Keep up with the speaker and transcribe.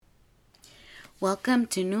Welcome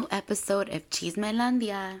to a new episode of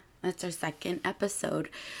ChismeLandia. That's our second episode.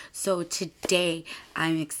 So today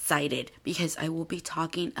I'm excited because I will be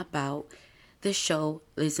talking about the show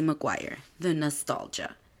Lizzie McGuire, the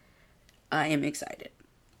nostalgia. I am excited.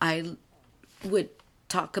 I would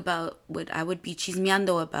I would be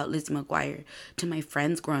chismeando about Lizzie McGuire to my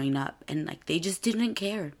friends growing up, and they just didn't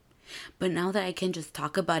care. But now that I can just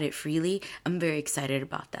talk about it freely, I'm very excited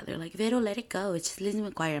about that. They're like, Vero, let it go. It's just Lizzie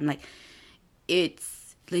McGuire. I'm like,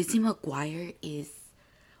 Lizzie McGuire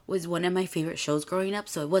was one of my favorite shows growing up,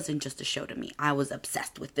 so it wasn't just a show to me. I was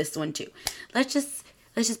obsessed with this one too. Let's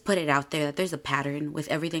just put it out there that there's a pattern with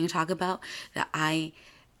everything I talk about, that I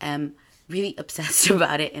am really obsessed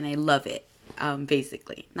about it and I love it.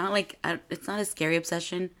 Basically, it's not a scary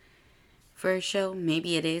obsession for a show.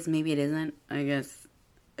 Maybe it is, maybe it isn't. I guess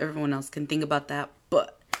everyone else can think about that,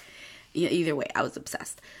 but either way, I was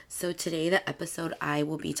obsessed. So today, the episode I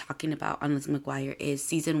will be talking about on Lizzie McGuire is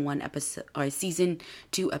season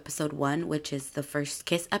 2, episode 1, which is the first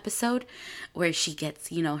kiss episode, where she gets,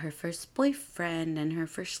 her first boyfriend and her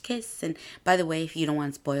first kiss. And by the way, if you don't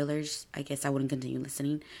want spoilers, I guess I wouldn't continue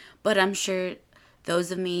listening. But I'm sure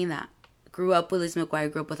those of me that grew up with Lizzie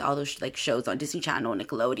McGuire, grew up with all those shows on Disney Channel,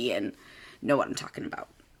 Nickelodeon, know what I'm talking about.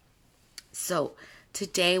 So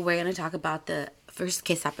today we're going to talk about the first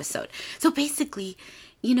kiss episode. So basically,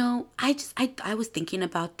 I was thinking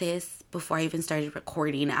about this before I even started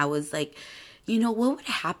recording. I was like, what would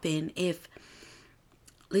happen if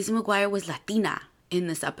Lizzie McGuire was Latina in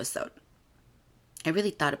this episode? I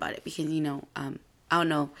really thought about it because, I don't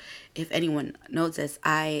know if anyone knows this.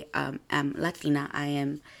 I am Latina.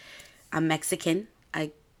 I'm Mexican.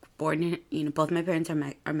 Both my parents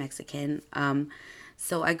are Mexican.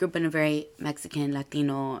 So I grew up in a very Mexican,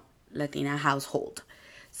 Latina household.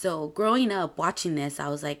 So growing up watching this, I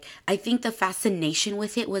was like, I think the fascination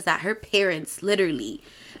with it was that her parents literally,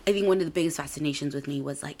 I think one of the biggest fascinations with me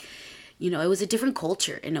was it was a different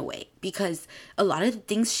culture in a way, because a lot of the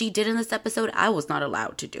things she did in this episode, I was not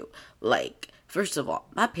allowed to do. First of all,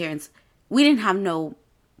 my parents, we didn't have no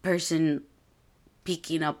person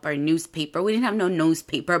picking up our newspaper. We didn't have no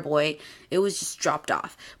newspaper boy. It was just dropped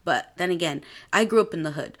off. But then again, I grew up in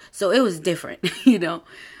the hood, so it was different,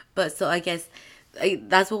 But so I guess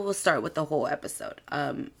that's what we'll start with the whole episode.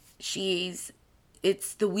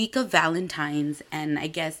 It's the week of Valentine's, and I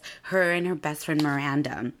guess her and her best friend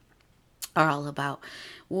Miranda are all about,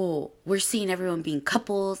 well, we're seeing everyone being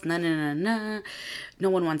couples, no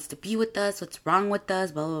one wants to be with us, what's wrong with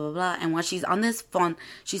us, blah, blah, blah, blah. And while she's on the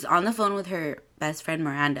phone with her best friend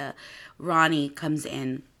Miranda, Ronnie comes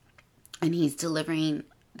in, and he's delivering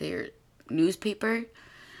their newspaper,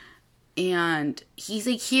 and he's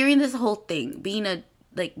hearing this whole thing, being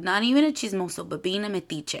not even a chismoso, but being a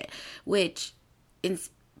metiche, which is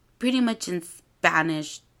pretty much in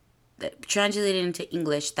Spanish, translated into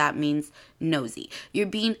English, that means nosy. You're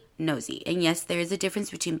being nosy. And yes, there is a difference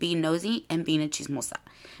between being nosy and being a chismosa.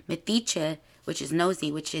 Metiche, which is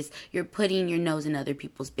nosy, which is you're putting your nose in other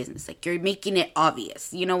people's business. You're making it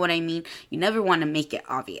obvious. You know what I mean? You never want to make it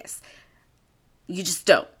obvious. You just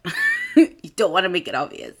don't. You don't want to make it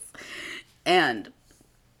obvious. And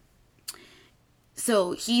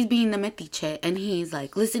so he's being the metiche, and he's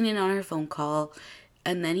listening on her phone call.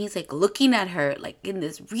 And then he's looking at her in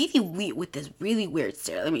this really weird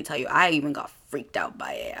stare. Let me tell you, I even got freaked out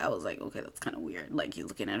by it. I was like, okay, that's kind of weird. He's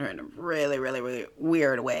looking at her in a really, really, really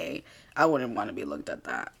weird way. I wouldn't want to be looked at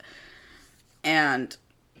that. And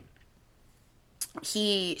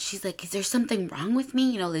she's like, is there something wrong with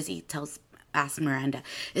me? Lizzie asks Miranda,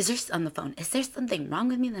 is there something wrong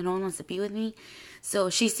with me that no one wants to be with me? So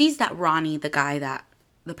she sees that Ronnie, the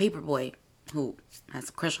paper boy who has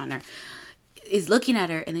a crush on her, is looking at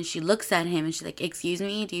her, and then she looks at him, and she's like, excuse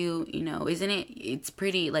me, do you, isn't it's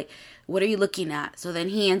pretty, what are you looking at? So then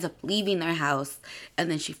he ends up leaving their house,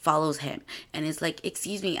 and then she follows him, and is like,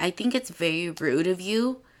 excuse me, I think it's very rude of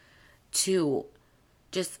you to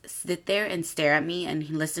just sit there and stare at me and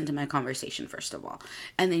listen to my conversation, first of all.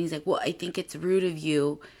 And then he's like, well, I think it's rude of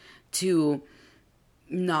you to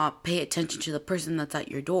not pay attention to the person that's at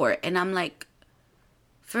your door. And I'm like,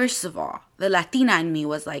 first of all, the Latina in me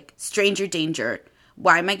was like, stranger danger.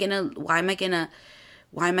 Why am I gonna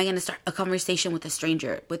start a conversation with a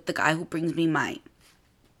stranger, with the guy who brings me my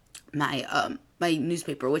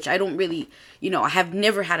newspaper, which I don't really, I have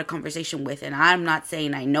never had a conversation with, and I'm not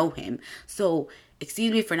saying I know him. So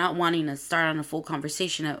excuse me for not wanting to start on a full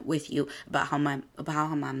conversation with you about how my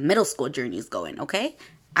middle school journey is going, okay?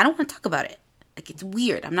 I don't want to talk about it. It's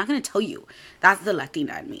weird. I'm not going to tell you. That's the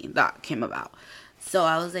Latina in me that came about. So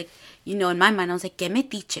I was like, you know, in my mind, I was like, que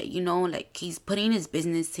metiche, you know, like he's putting his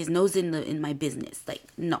nose in my business. Like,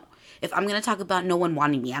 no. If I'm going to talk about no one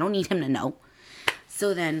wanting me, I don't need him to know.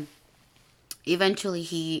 So then eventually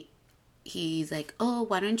he's like, oh,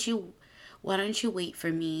 why don't you wait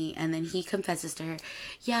for me? And then he confesses to her,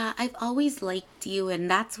 yeah, I've always liked you. And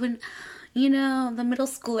that's when, you know, the middle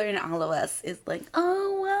schooler in all of us is like,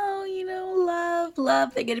 oh, wow, you know,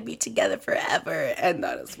 love, they're going to be together forever. And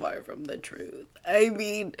that is far from the truth. I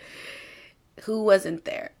mean, who wasn't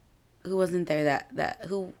there? Who wasn't there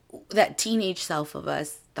that teenage self of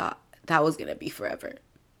us thought that was going to be forever?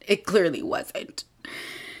 It clearly wasn't.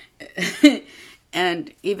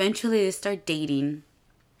 And eventually they start dating.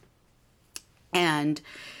 And,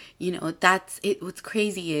 you know, that's it. What's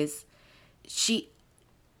crazy is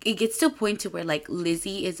it gets to a point to where, like,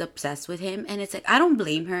 Lizzie is obsessed with him. And it's like, I don't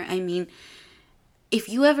blame her. I mean, if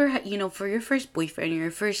you ever, you know, for your first boyfriend, your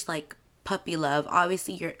first, like, puppy love,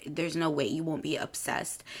 obviously there's no way you won't be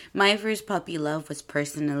obsessed. My first puppy love was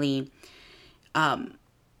personally,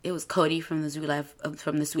 it was Cody from the Sweet Life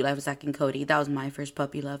of Zack and Cody. That was my first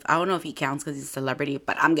puppy love. I don't know if he counts because he's a celebrity,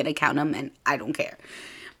 but I'm gonna count him, and I don't care.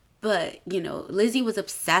 But, you know, Lizzie was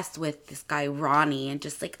obsessed with this guy, Ronnie, and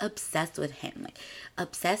just, like, obsessed with him. Like,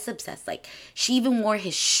 obsessed. Like, she even wore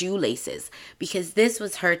his shoelaces because this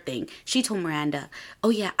was her thing. She told Miranda,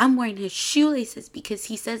 oh, yeah, I'm wearing his shoelaces because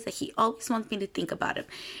he says that he always wants me to think about him.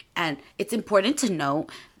 And it's important to know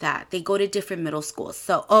that they go to different middle schools.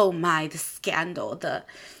 So, oh, my, the scandal, the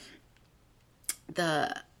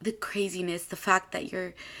craziness, the fact that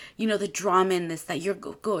you're, you know, the drama in this, that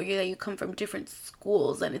that you come from different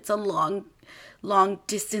schools and it's a long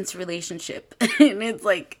distance relationship. And it's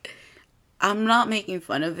like, I'm not making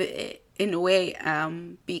fun of it in a way,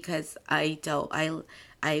 because I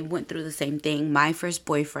went through the same thing. My first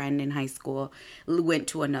boyfriend in high school went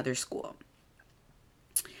to another school.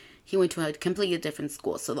 He went to a completely different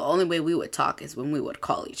school. So the only way we would talk is when we would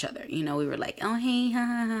call each other. You know, we were like, oh, hey, ha,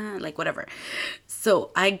 ha, ha, like whatever.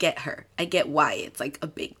 So I get her. I get why it's like a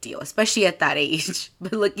big deal, especially at that age.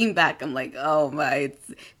 But looking back, I'm like, oh my,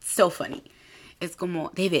 it's so funny. It's como,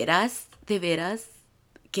 de veras,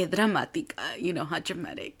 que dramática, you know, how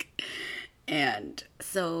dramatic. And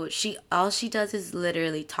so all she does is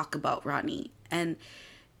literally talk about Ronnie. And,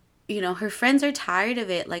 you know, her friends are tired of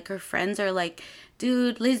it. Like, her friends are like,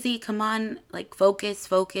 dude, Lizzie, come on, like, focus,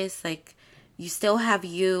 like, you still have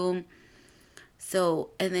you.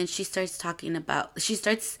 So, and then she starts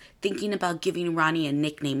thinking about giving Ronnie a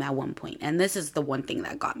nickname at one point. And this is the one thing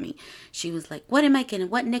that got me. She was like, what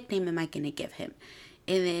nickname am I gonna give him?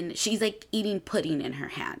 And then she's like eating pudding in her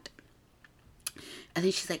hand. And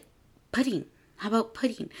then she's like, pudding. How about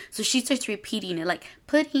pudding? So she starts repeating it like,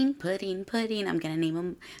 pudding. I'm gonna name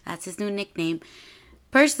him. That's his new nickname.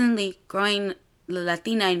 Personally, the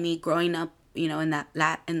Latina in me growing up, you know, in the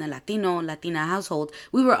Latina household,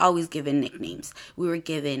 we were always given nicknames. We were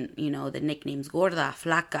given, you know, the nicknames gorda,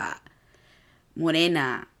 flaca,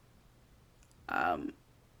 morena, ¿qué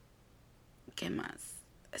más?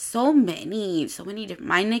 So many different.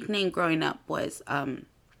 My nickname growing up was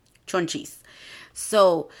chonchis.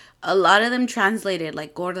 So a lot of them translated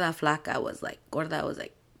like gorda was like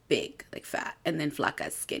big, like fat, and then flaca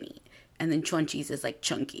is skinny. And then chonchis is like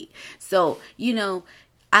chunky. So, you know,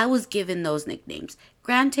 I was given those nicknames.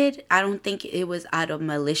 Granted, I don't think it was out of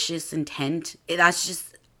malicious intent.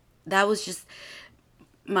 That was just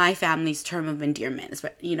my family's term of endearment.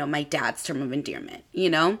 You know, my dad's term of endearment, you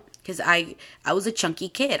know? Because I was a chunky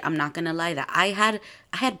kid. I'm not going to lie that. I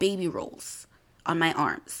had baby rolls on my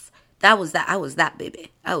arms. I was that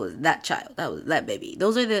baby. I was that child. I was that baby.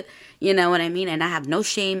 Those are the, you know what I mean? And I have no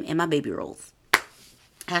shame in my baby rolls.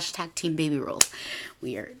 Hashtag team baby rolls.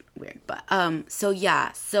 Weird. But, so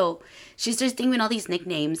yeah. So she starts thinking all these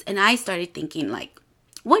nicknames. And I started thinking, like,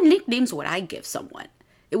 what nicknames would I give someone?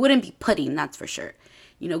 It wouldn't be pudding, that's for sure.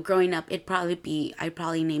 You know, growing up, I'd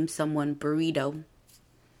probably name someone burrito.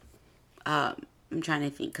 I'm trying to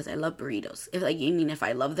think because I love burritos. If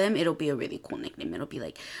I love them, it'll be a really cool nickname. It'll be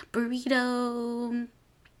like, burrito,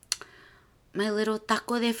 my little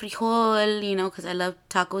taco de frijol, you know, because I love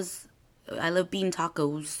tacos. I love bean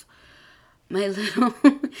tacos. My little,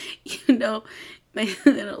 you know, my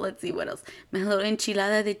little, let's see what else. My little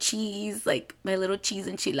enchilada de cheese, like my little cheese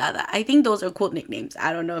enchilada. I think those are cool nicknames.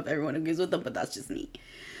 I don't know if everyone agrees with them, but that's just me.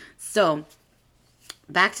 So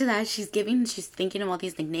back to that, she's thinking of all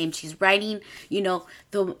these nicknames. She's writing,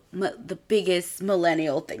 the biggest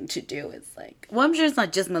millennial thing to do is like, well, I'm sure it's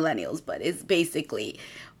not just millennials, but it's basically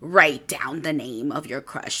write down the name of your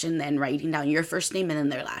crush and then writing down your first name and then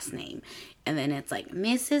their last name. And then it's like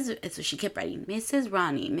so she kept writing Mrs.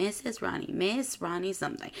 Ronnie, Mrs. Ronnie, Miss Ronnie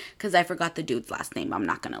something. Because I forgot the dude's last name. I'm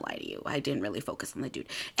not going to lie to you. I didn't really focus on the dude.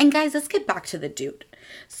 And guys, let's get back to the dude.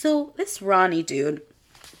 So this Ronnie dude,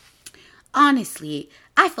 honestly,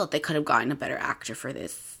 I felt they could have gotten a better actor for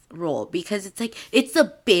this role. Because it's like, it's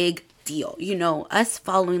a big deal. Us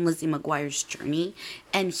following Lizzie McGuire's journey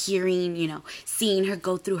and hearing, seeing her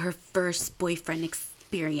go through her first boyfriend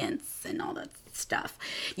experience and all that stuff.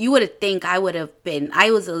 You would have think I was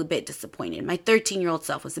a bit disappointed. My 13-year-old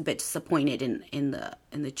self was a bit disappointed in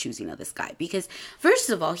the choosing of this guy because first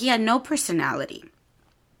of all, he had no personality.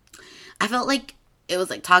 I felt like it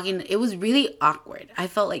was really awkward. I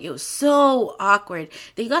felt like it was so awkward.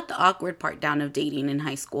 They got the awkward part down of dating in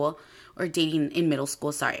high school or dating in middle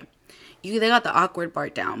school, sorry. They got the awkward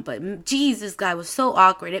part down, but geez, this guy was so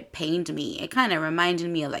awkward. It pained me. It kind of reminded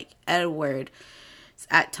me of like Edward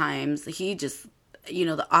at times. He just,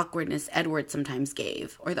 the awkwardness Edward sometimes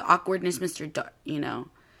gave, or the awkwardness Mr.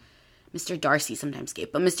 Darcy sometimes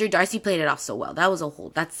gave. But Mr. Darcy played it off so well.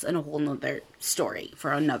 That's a whole nother story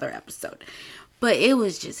for another episode. But he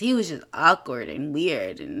was just awkward and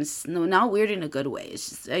weird, and not weird in a good way. It's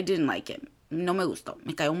just, I didn't like it. No me gustó.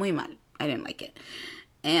 Me cayó muy mal. I didn't like it.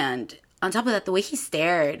 And on top of that, the way he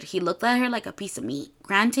stared, he looked at her like a piece of meat.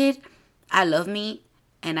 Granted, I love meat.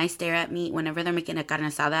 And I stare at meat whenever they're making a carne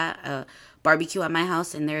asada, a barbecue at my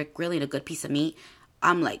house, and they're grilling a good piece of meat.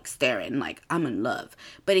 I'm like staring, like I'm in love.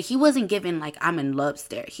 But he wasn't giving like I'm in love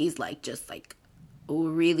stare. He's like just like a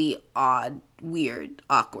really odd, weird,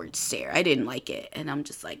 awkward stare. I didn't like it, and I'm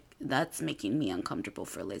just like, that's making me uncomfortable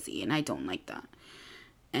for Lizzie, and I don't like that.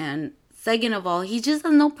 And second of all, he just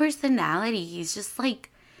has no personality. He's just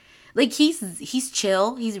like he's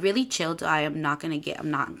chill. He's really chill. I'm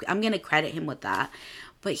gonna credit him with that.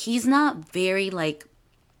 But he's not very, like,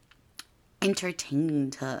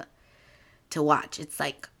 entertaining to watch. It's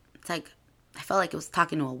like, I felt like it was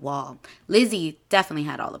talking to a wall. Lizzie definitely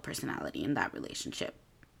had all the personality in that relationship.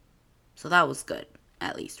 So that was good,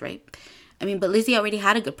 at least, right? I mean, but Lizzie already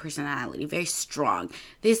had a good personality, very strong.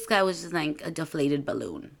 This guy was just like a deflated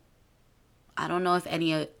balloon. I don't know if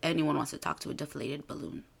anyone wants to talk to a deflated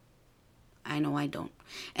balloon. I know I don't.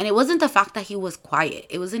 And it wasn't the fact that he was quiet.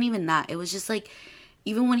 It wasn't even that. It was just like,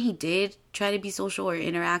 even when he did try to be social or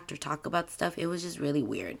interact or talk about stuff, it was just really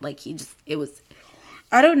weird. Like,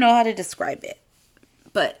 I don't know how to describe it.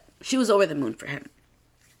 But she was over the moon for him.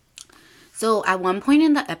 So, at one point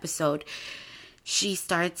in the episode, she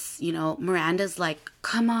starts, Miranda's like,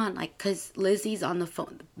 come on, like, because Lizzie's on the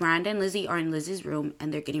phone. Miranda and Lizzie are in Lizzie's room,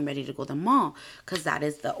 and they're getting ready to go to the mall, because that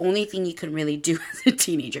is the only thing you can really do as a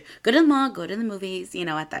teenager. Go to the mall, go to the movies,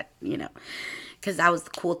 at that, because that was the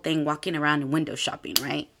cool thing, walking around and window shopping,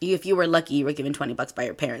 right? If you were lucky, you were given $20 by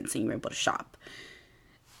your parents, and you were able to shop.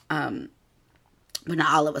 But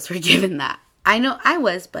not all of us were given that. I know I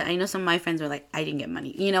was, but I know some of my friends were like, I didn't get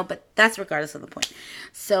money, but that's regardless of the point.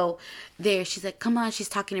 So she's like, come on, she's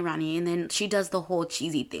talking to Ronnie, and then she does the whole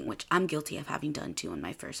cheesy thing, which I'm guilty of having done too in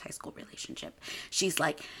my first high school relationship. She's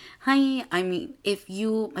like, hi, I mean, if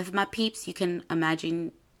my peeps, you can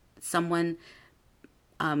imagine someone,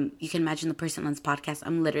 you can imagine the person on this podcast,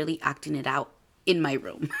 I'm literally acting it out in my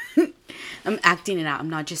room. I'm acting it out. I'm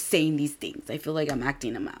not just saying these things. I feel like I'm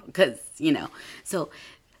acting them out because, so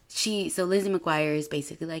Lizzie McGuire is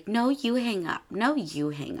basically like, no, you hang up. No, you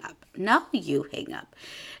hang up. No, you hang up.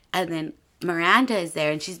 And then Miranda is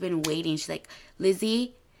there and she's been waiting. She's like,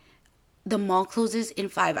 Lizzie, the mall closes in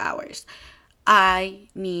 5 hours.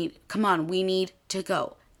 Come on, we need to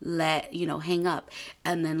go. Hang up.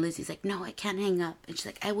 And then Lizzie's like, no, I can't hang up. And she's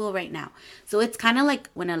like, I will right now. So it's kind of like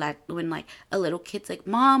when a little kid's like,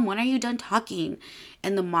 Mom, when are you done talking?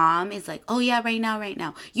 And the mom is like, oh yeah, right now.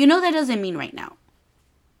 That doesn't mean right now.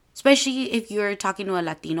 Especially if you're talking to a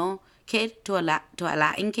Latino kid, to a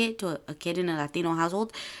Latin kid, to a kid in a Latino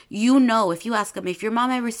household. If you ask them, if your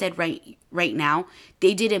mom ever said right now,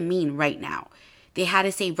 they didn't mean right now. They had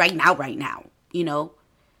to say right now,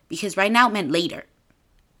 because right now meant later.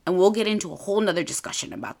 And we'll get into a whole nother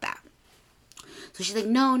discussion about that. So she's like,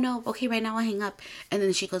 no, okay, right now I'll hang up. And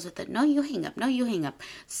then she goes with it, no, you hang up.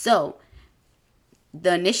 So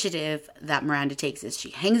the initiative that Miranda takes is she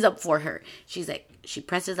hangs up for her. She's like, she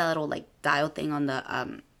presses that little like dial thing on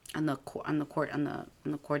the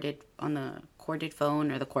corded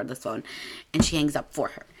phone or the cordless phone, and she hangs up for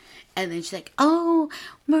her. And then she's like, oh,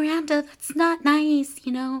 Miranda, that's not nice.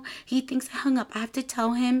 He thinks I hung up. I have to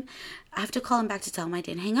tell him. I have to call him back to tell him I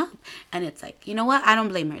didn't hang up. And it's like, you know what? I don't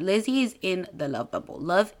blame her. Lizzie is in the love bubble.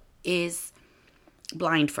 Love is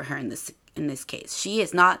blind for her in this case. She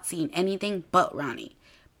has not seen anything but Ronnie.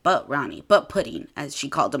 But Pudding, as she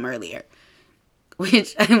called him earlier.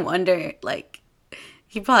 Which I wonder, like,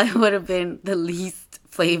 he probably would have been the least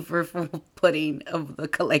flavorful pudding of the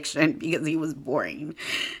collection because he was boring.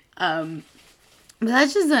 But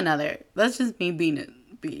that's just me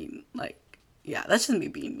being like, yeah, that's just me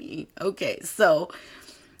being me. Okay, so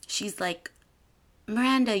she's like,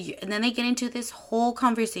 Miranda, and then they get into this whole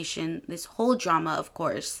conversation, this whole drama, of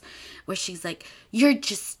course, where she's like, you're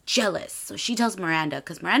just jealous. So she tells Miranda,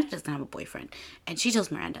 because Miranda doesn't have a boyfriend, and she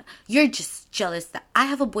tells Miranda, you're just jealous that I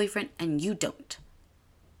have a boyfriend and you don't.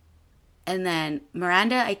 And then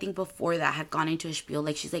Miranda, I think before that, had gone into a spiel.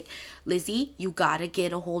 Like, she's like, Lizzie, you gotta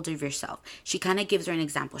get a hold of yourself. She kind of gives her an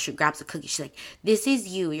example. She grabs a cookie. She's like, this is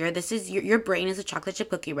you. Your brain is a chocolate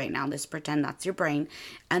chip cookie right now. Let's pretend that's your brain.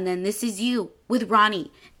 And then this is you with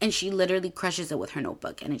Ronnie. And she literally crushes it with her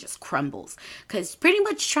notebook. And it just crumbles. Because pretty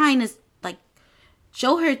much trying to, like,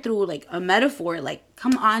 show her through, like, a metaphor. Like,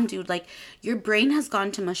 come on, dude. Like, your brain has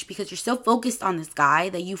gone to mush because you're so focused on this guy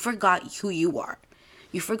that you forgot who you are.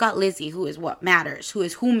 You forgot Lizzie, who is what matters,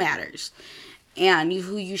 who matters, and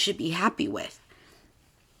who you should be happy with.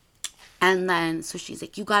 And then, so she's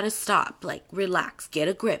like, you gotta stop, like, relax, get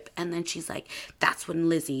a grip. And then she's like, that's when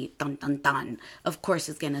Lizzie, dun, dun, dun, of course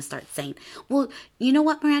is gonna start saying, well, you know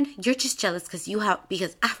what, Miranda, you're just jealous because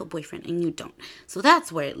I have a boyfriend and you don't. So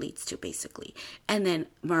that's where it leads to, basically. And then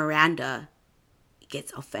Miranda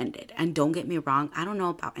gets offended. And don't get me wrong, I don't know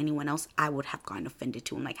about anyone else, I would have gotten offended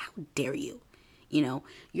too. I'm like, how dare you?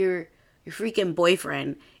 Your freaking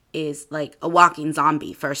boyfriend is like a walking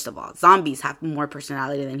zombie, first of all. Zombies have more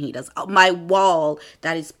personality than he does. My wall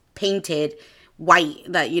that is painted white,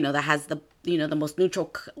 that, that has the, the most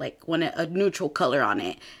neutral, like, when a neutral color on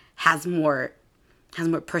it, has more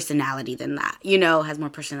personality than that, has more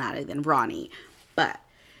personality than Ronnie. But,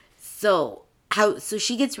 so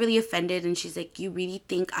she gets really offended, and she's like, you really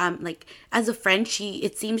think like, as a friend,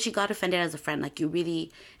 it seems she got offended as a friend. Like, you really,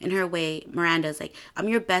 in her way, Miranda's like, I'm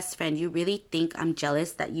your best friend. You really think I'm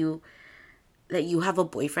jealous that you have a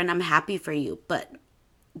boyfriend? I'm happy for you. But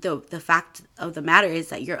the fact of the matter is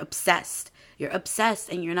that you're obsessed. You're obsessed,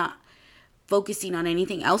 and you're not focusing on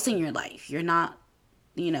anything else in your life. You're not,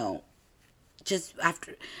 just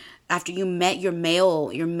after you met your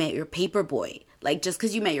paper boy. Like, just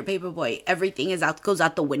because you met your paper boy, everything goes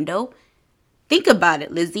out the window. Think about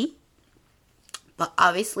it, Lizzie. But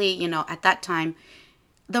obviously, at that time,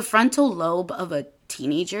 the frontal lobe of a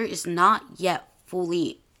teenager is not yet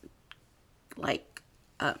fully, like,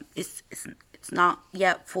 it's not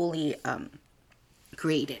yet fully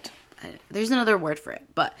created. There's another word for it,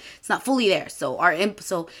 but it's not fully there. So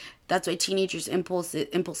that's why teenagers' impulse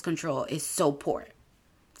control is so poor.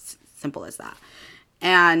 It's simple as that.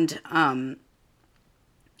 And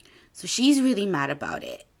so she's really mad about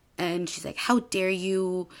it. And she's like, how dare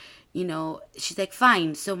you? She's like,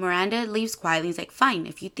 fine. So Miranda leaves quietly. He's like, fine.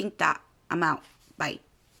 If you think that, I'm out. Bye.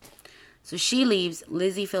 So she leaves.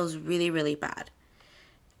 Lizzie feels really, really bad.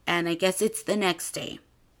 And I guess it's the next day.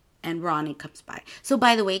 And Ronnie comes by. So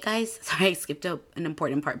by the way, guys, sorry, I skipped an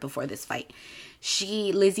important part before this fight.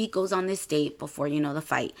 Lizzie goes on this date before, the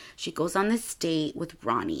fight. She goes on this date with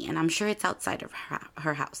Ronnie. And I'm sure it's outside of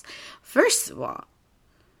her house. First of all,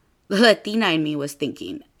 the Latina in me was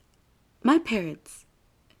thinking, my parents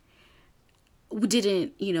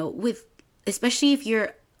didn't, especially if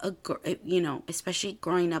you're a girl, especially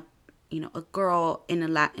growing up, a girl in a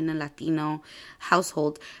Latino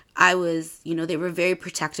household, I was, they were very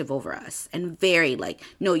protective over us and very like,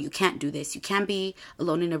 no, you can't do this. You can't be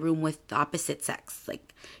alone in a room with the opposite sex.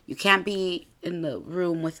 Like, you can't be in the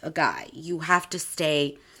room with a guy. You have to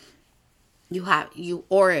stay. You have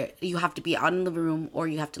to be out in the room, or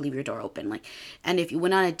you have to leave your door open. Like, and if you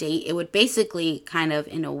went on a date, it would basically kind of,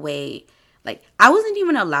 in a way, like, I wasn't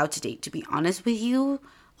even allowed to date, to be honest with you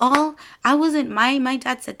all. I wasn't, my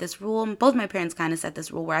dad set this rule, and both my parents kind of set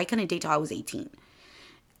this rule where I couldn't date till I was 18.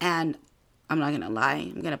 And I'm not going to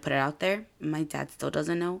lie, I'm going to put it out there. My dad still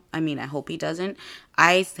doesn't know. I mean, I hope he doesn't.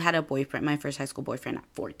 I had a boyfriend, my first high school boyfriend, at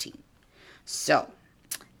 14. So,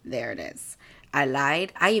 there it is. I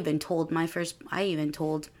lied. I even told my first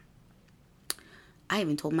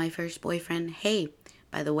boyfriend, hey,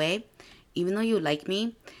 by the way, even though you like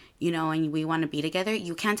me, and we want to be together,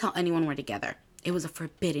 you can't tell anyone we're together. it was a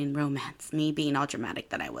forbidden romance, me being all dramatic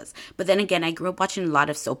that I was. But then again, I grew up watching a lot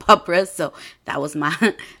of soap operas, so that was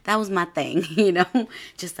my that was my thing,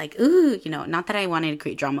 just like, ooh, not that I wanted to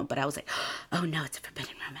create drama, but I was like, oh no, it's a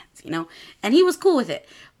forbidden romance, and he was cool with it.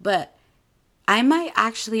 But I might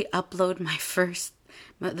actually upload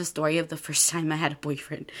the story of the first time I had a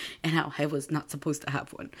boyfriend and how I was not supposed to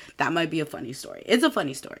have one. That might be a funny story. It's a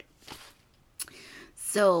funny story.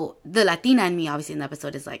 So the Latina in me, obviously, in the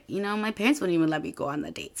episode is like, my parents wouldn't even let me go on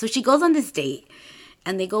the date. So she goes on this date,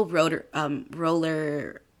 and they go roller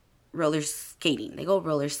skating. They go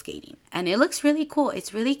roller skating, and it looks really cool.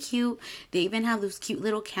 It's really cute. They even have those cute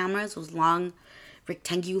little cameras, those long,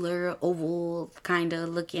 rectangular, oval kind of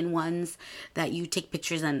looking ones that you take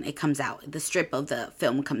pictures and it comes out. The strip of the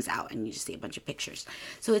film comes out, and you just see a bunch of pictures.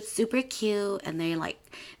 So it's super cute, and they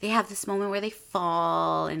have this moment where they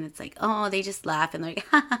fall, and it's like, oh, they just laugh, and they're like,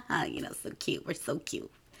 ha ha ha, so cute. We're so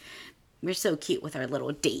cute. We're so cute with our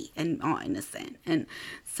little date and all innocent. And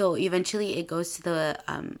so eventually it goes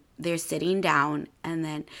to they're sitting down, and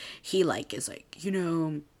then he is like,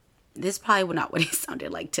 this is probably not what he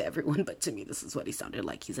sounded like to everyone, but to me, this is what he sounded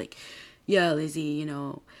like. He's like, yeah, Lizzie,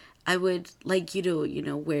 I would like you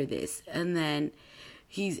to, wear this. And then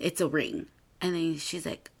it's a ring. And then she's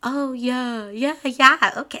like, oh, yeah,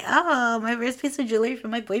 okay. Oh, my first piece of jewelry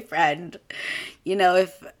from my boyfriend.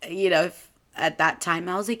 If at that time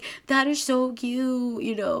I was like, that is so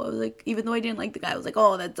cute. I was like, even though I didn't like the guy, I was like,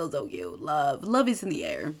 oh, that's so cute. Love is in the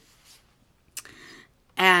air.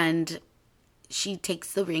 And she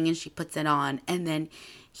takes the ring and she puts it on, and then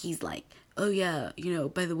he's like, oh yeah,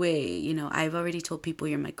 by the way, I've already told people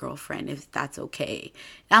you're my girlfriend, if that's okay.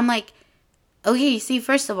 And I'm like, okay, see,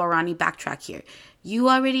 first of all, Ronnie, backtrack here.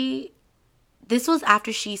 This was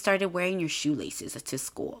after she started wearing your shoelaces to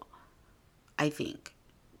school, I think.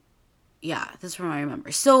 Yeah, that's from what I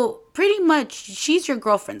remember. So pretty much she's your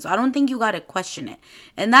girlfriend, so I don't think you gotta question it.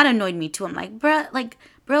 And that annoyed me too. I'm like, bro,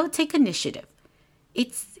 take initiative.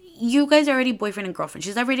 You guys are already boyfriend and girlfriend.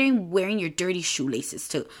 She's already wearing your dirty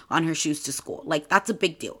shoelaces on her shoes to school. That's a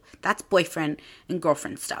big deal. That's boyfriend and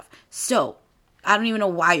girlfriend stuff. So I don't even know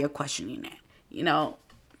why you're questioning it,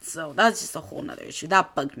 So that's just a whole nother issue.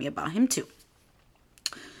 That bugged me about him too.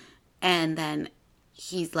 And then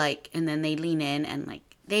he's like, and then they lean in and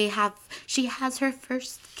she has her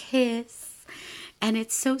first kiss. And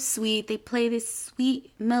it's so sweet. They play this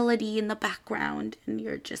sweet melody in the background. And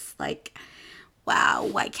you're just like, wow,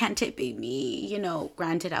 why can't it be me?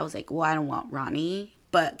 Granted, I was like, well, I don't want Ronnie,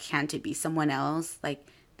 but can't it be someone else? Like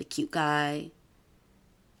the cute guy,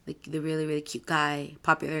 the really, really cute guy,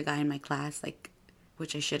 popular guy in my class,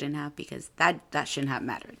 which I shouldn't have, because that shouldn't have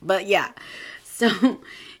mattered. But yeah, so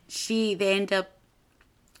she has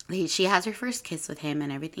her first kiss with him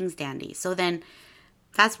and everything's dandy. So then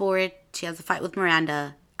fast forward, she has a fight with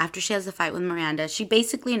Miranda. After she has a fight with Miranda, she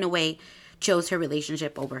basically, in a way, chose her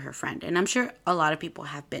relationship over her friend. And I'm sure a lot of people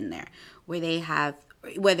have been there, where they have,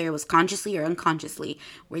 whether it was consciously or unconsciously,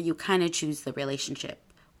 where you kind of choose the relationship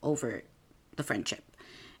over the friendship.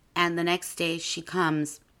 And the next day she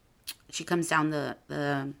comes down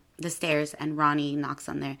the stairs, and Ronnie knocks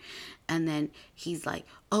on there, and then he's like,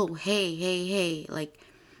 oh, hey,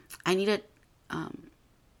 I need a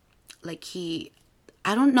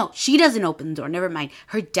I don't know. She doesn't open the door. Never mind.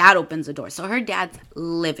 Her dad opens the door. So her dad's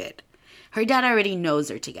livid. Her dad already knows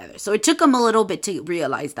they're together. So it took him a little bit to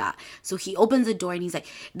realize that. So he opens the door, and he's like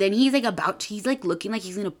looking like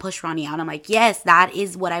he's going to push Ronnie out. I'm like, yes, that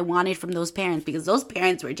is what I wanted from those parents, because those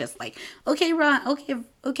parents were just like, okay, Ron,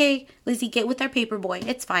 okay, Lizzie, get with our paper boy.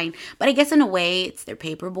 It's fine. But I guess in a way it's their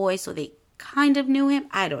paper boy, so they kind of knew him.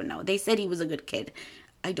 I don't know. They said he was a good kid.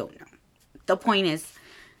 I don't know. The point is,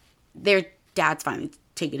 their dad's finally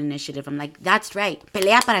taking initiative. I'm like, that's right.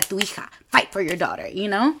 Pelea para tu hija. Fight for your daughter,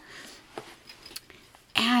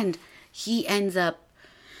 And he ends up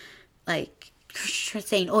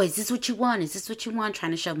saying, oh, is this what you want? Is this what you want?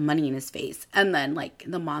 Trying to shove money in his face. And then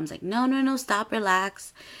the mom's like, no, stop,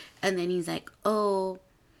 relax. And then he's like, oh,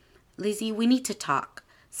 Lizzie, we need to talk.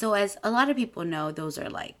 So as a lot of people know, those are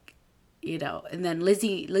and then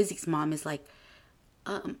Lizzie's mom is like,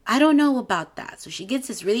 I don't know about that. So she gets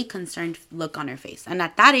this really concerned look on her face. And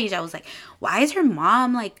at that age, I was like, why is her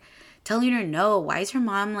mom telling her no? Why is her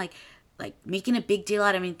mom making a big deal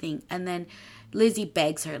out of anything? And then Lizzie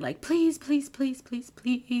begs her, please,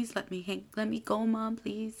 let me go, Mom,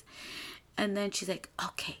 please. And then she's like,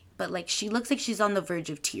 okay. But she looks like she's on the verge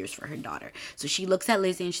of tears for her daughter. So she looks at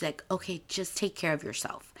Lizzie and she's like, okay, just take care of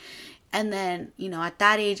yourself. And then, at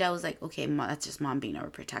that age, I was like, okay, that's just mom being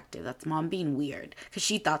overprotective. That's mom being weird, because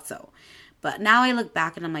she thought so. But now I look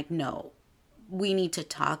back and I'm like, no, we need to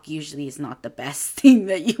talk usually is not the best thing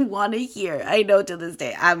that you want to hear. I know to this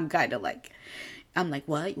day, I'm like,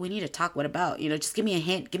 what? We need to talk. What about? Just give me a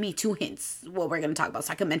hint. Give me 2 hints what we're going to talk about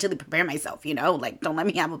so I can mentally prepare myself, Like, don't let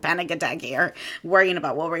me have a panic attack here worrying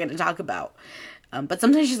about what we're going to talk about. But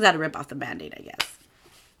sometimes she's got to rip off the Band-Aid, I guess.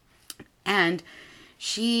 And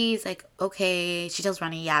she's like, okay. She tells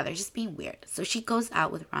Ronnie, yeah, they're just being weird. So she goes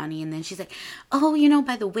out with Ronnie, and then she's like, oh,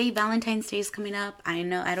 by the way, Valentine's Day is coming up. I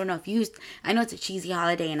know it's a cheesy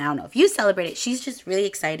holiday, and I don't know if you celebrate it. She's just really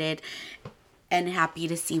excited and happy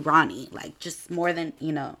to see Ronnie, like, just more than,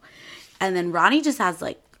 And then Ronnie just has,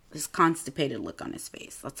 like, this constipated look on his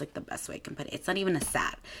face. That's, like, the best way I can put it. It's not even a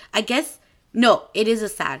sad. I guess, no, it is a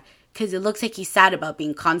sad, because it looks like he's sad about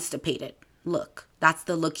being constipated. Look, that's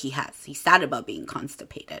the look he has. He's sad about being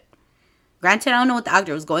constipated. Granted, I don't know what the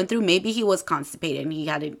actor was going through. Maybe he was constipated and he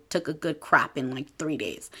took a good crap in, like, 3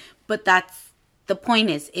 days. But the point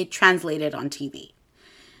is, it translated on TV.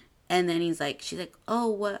 And then she's like,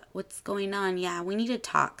 oh, what's going on? Yeah, we need to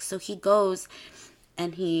talk. So he goes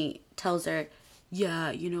and he tells her,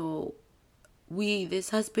 yeah, this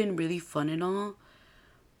has been really fun and all.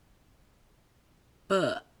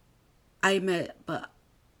 But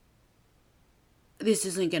this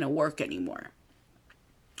isn't going to work anymore.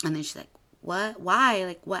 And then she's like, what? Why?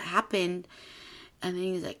 Like, what happened? And then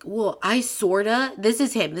he's like, well, this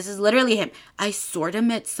is him. This is literally him. I sorta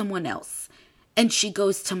met someone else. And she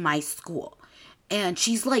goes to my school. And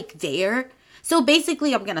she's like there. So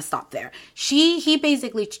basically, I'm going to stop there. He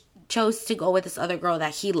basically chose to go with this other girl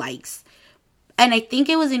that he likes. And I think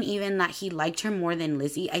it wasn't even that he liked her more than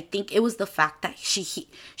Lizzie. I think it was the fact that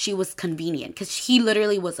she was convenient. Because he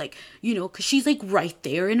literally was like, because she's like right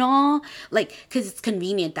there and all. Like, because it's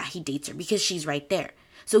convenient that he dates her because she's right there.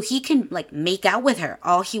 So he can, like, make out with her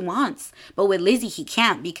all he wants. But with Lizzie, he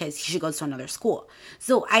can't because she goes to another school.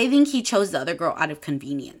 So I think he chose the other girl out of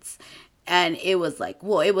convenience. And it was like,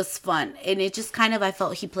 well, it was fun. And it just kind of, I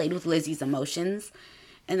felt he played with Lizzie's emotions.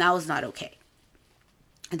 And that was not okay.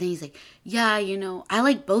 And then he's like, yeah, I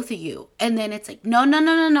like both of you. And then it's like,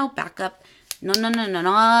 no, back up. No,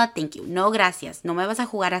 thank you. No, gracias. No me vas a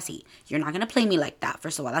jugar así. You're not going to play me like that.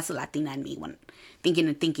 First of all, that's the Latina in me when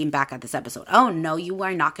thinking back at this episode. Oh, no, you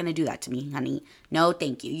are not going to do that to me, honey. No,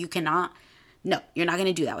 thank you. You cannot. No, you're not going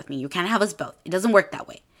to do that with me. You can't have us both. It doesn't work that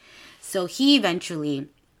way. So she's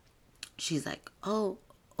like, oh,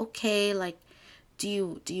 okay. Like,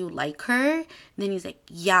 do you like her? And then he's like,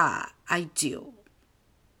 yeah, I do.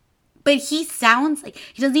 But he sounds like,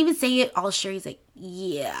 he doesn't even say it all sure. He's like,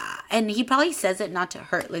 yeah. And he probably says it not to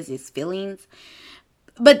hurt Lizzie's feelings.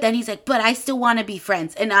 But then he's like, but I still want to be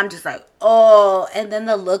friends. And I'm just like, oh. And then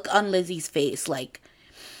the look on Lizzie's face, like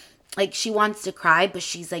she wants to cry, but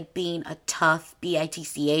she's like being a tough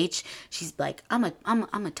bitch. She's like, I'm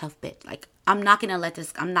a tough bitch. Like, I'm not going to let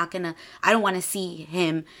this, I don't want to see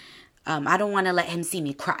him. I don't want to let him see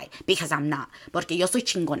me cry because I'm not. Porque yo soy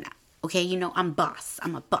chingona. Okay, I'm boss.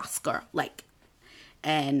 I'm a boss girl. Like,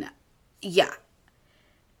 and yeah.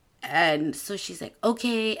 And so she's like,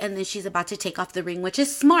 okay. And then she's about to take off the ring, which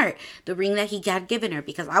is smart. The ring that he had given her,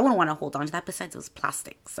 because I wouldn't want to hold on to that. Besides, it was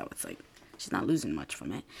plastic. So it's like, she's not losing much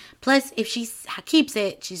from it. Plus, if she keeps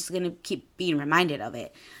it, she's going to keep being reminded of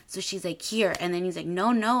it. So she's like, here. And then he's like,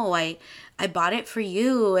 no, I bought it for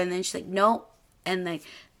you. And then she's like, no. And like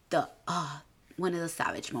one of the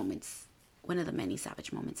savage moments. One of the many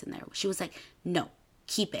savage moments in there. She was like, no,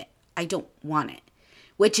 keep it. I don't want it.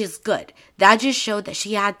 Which is good. That just showed that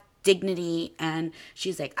she had dignity and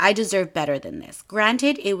she's like, I deserve better than this.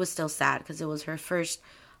 Granted, it was still sad because it was her first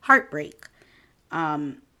heartbreak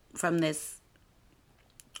from this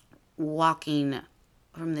walking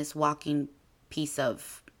piece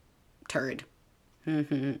of turd.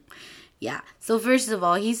 Yeah. So first of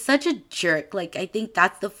all, he's such a jerk. Like, I think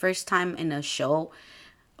that's the first time in a show,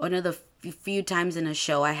 one of the few times in a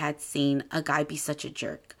show I had seen a guy be such a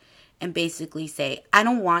jerk and basically say, I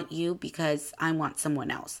don't want you because I want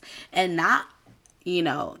someone else. And that,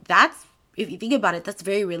 that's, if you think about it, that's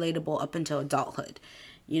very relatable up until adulthood,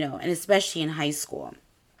 and especially in high school.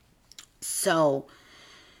 So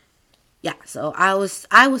yeah, so I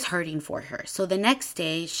was hurting for her. So the next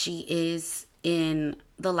day she is in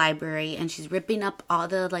the library and she's ripping up all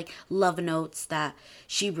the like love notes that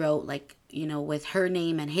she wrote, like, with her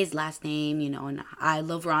name and his last name, and I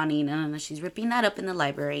love Ronnie. No. She's ripping that up in the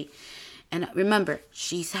library. And remember,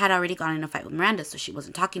 she had already gotten in a fight with Miranda, so she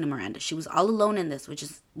wasn't talking to Miranda. She was all alone in this, which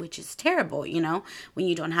is terrible, when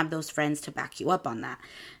you don't have those friends to back you up on that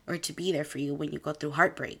or to be there for you when you go through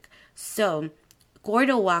heartbreak. So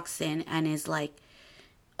Gordo walks in and is like,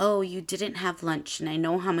 oh, you didn't have lunch, and I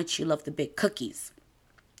know how much you love the big cookies.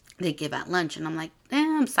 they give at lunch. And I'm like,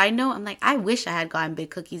 side note, I'm like, I wish I had gotten big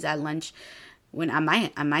cookies at lunch when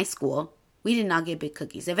at my school. We did not get big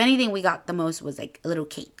cookies. If anything, we got the most was like a little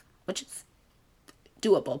cake, which is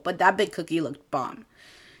doable. But that big cookie looked bomb,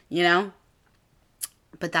 you know?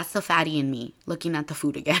 But that's the fatty in me looking at the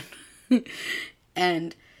food again.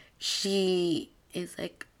 And she is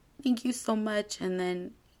like, thank you so much. And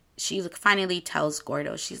then she finally tells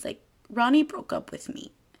Gordo, she's like, Ronnie broke up with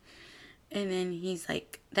me. And then he's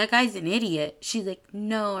like, that guy's an idiot. She's like,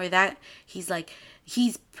 no, or that. He's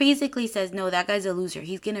basically says, no, that guy's a loser.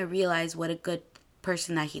 He's going to realize what a good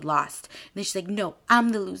person that he lost. And then she's like, no, I'm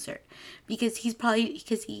the loser. Because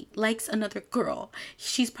he likes another girl.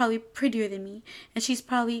 She's probably prettier than me. And she's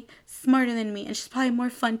probably smarter than me. And she's probably more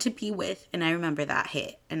fun to be with. And I remember that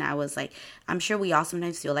hit. And I was like, I'm sure we all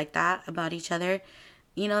sometimes feel like that about each other.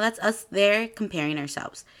 You know, that's us there comparing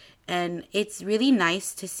ourselves. And it's really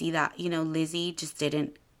nice to see that, you know, Lizzie just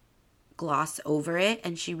didn't gloss over it.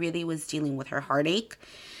 And she really was dealing with her heartache.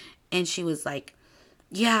 And she was like,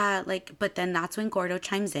 yeah, like, but then that's when Gordo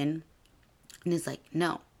chimes in and is like,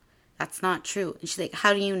 no, that's not true. And she's like,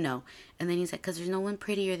 how do you know? And then he's like, because there's no one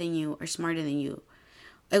prettier than you or smarter than you.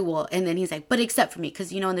 And then he's like, but except for me.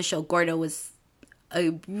 Because, you know, in the show, Gordo was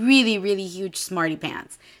a really, really huge smarty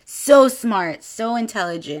pants. So smart, so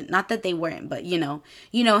intelligent. Not that they weren't, but you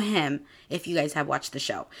know him if you guys have watched the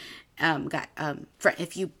show.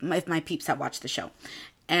 If my peeps have watched the show.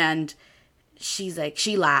 And she's like,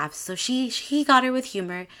 she laughs. So he got her with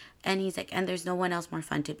humor. And he's like, and there's no one else more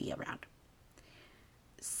fun to be around.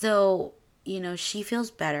 So, you know, she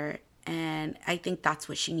feels better. And I think that's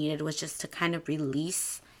what she needed, was just to kind of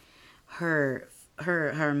release her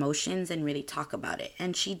emotions and really talk about it.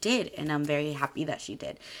 And she did. And I'm very happy that she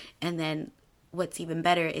did. And then what's even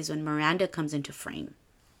better is when Miranda comes into frame.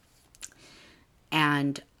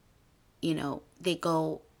 And, you know,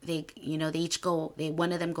 one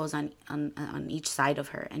of them goes on each side of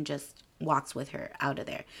her and just walks with her out of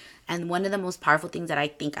there. And one of the most powerful things that I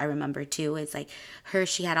think I remember too is like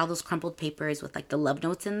she had all those crumpled papers with like the love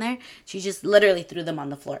notes in there. She just literally threw them on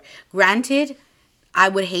the floor. Granted, I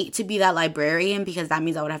would hate to be that librarian because that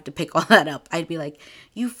means I would have to pick all that up. I'd be like,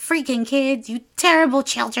 you freaking kids, you terrible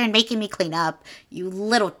children making me clean up. You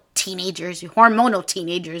little teenagers, you hormonal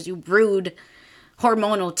teenagers, you rude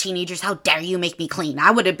hormonal teenagers. How dare you make me clean?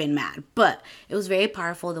 I would have been mad. But it was very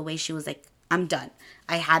powerful the way she was like, I'm done.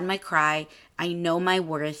 I had my cry. I know my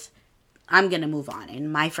worth. I'm going to move on.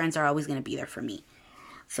 And my friends are always going to be there for me.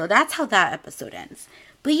 So that's how that episode ends.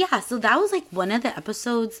 But yeah, so that was like one of the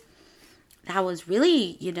episodes that was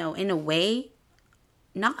really, you know, in a way,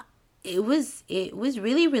 it was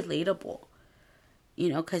really relatable, you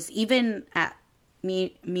know, because even at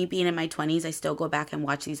me being in my 20s, I still go back and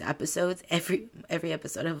watch these episodes, every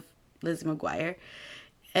episode of Lizzie McGuire,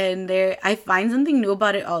 and I find something new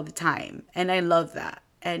about it all the time, and I love that.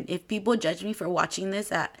 And if people judge me for watching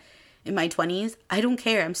this in my 20s, I don't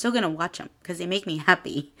care. I'm still gonna watch them because they make me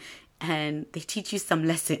happy, and they teach you some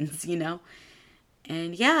lessons, you know.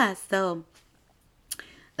 And yeah, so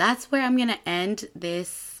that's where I'm going to end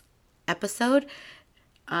this episode.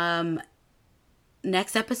 Next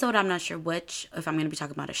episode, I'm not sure if I'm going to be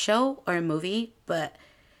talking about a show or a movie. But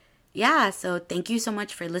yeah, so thank you so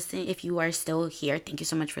much for listening. If you are still here, thank you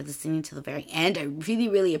so much for listening to the very end. I really,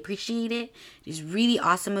 really appreciate it. It's really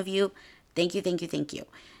awesome of you. Thank you, thank you, thank you.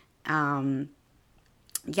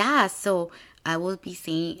 Yeah, so I will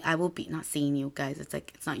be not seeing you guys. It's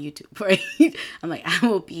like, it's not YouTube, right? I'm like,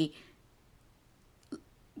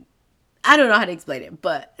 I don't know how to explain it,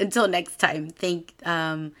 but until next time, thank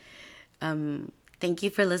you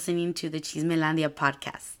for listening to the ChismeLandia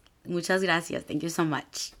podcast. Muchas gracias. Thank you so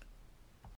much.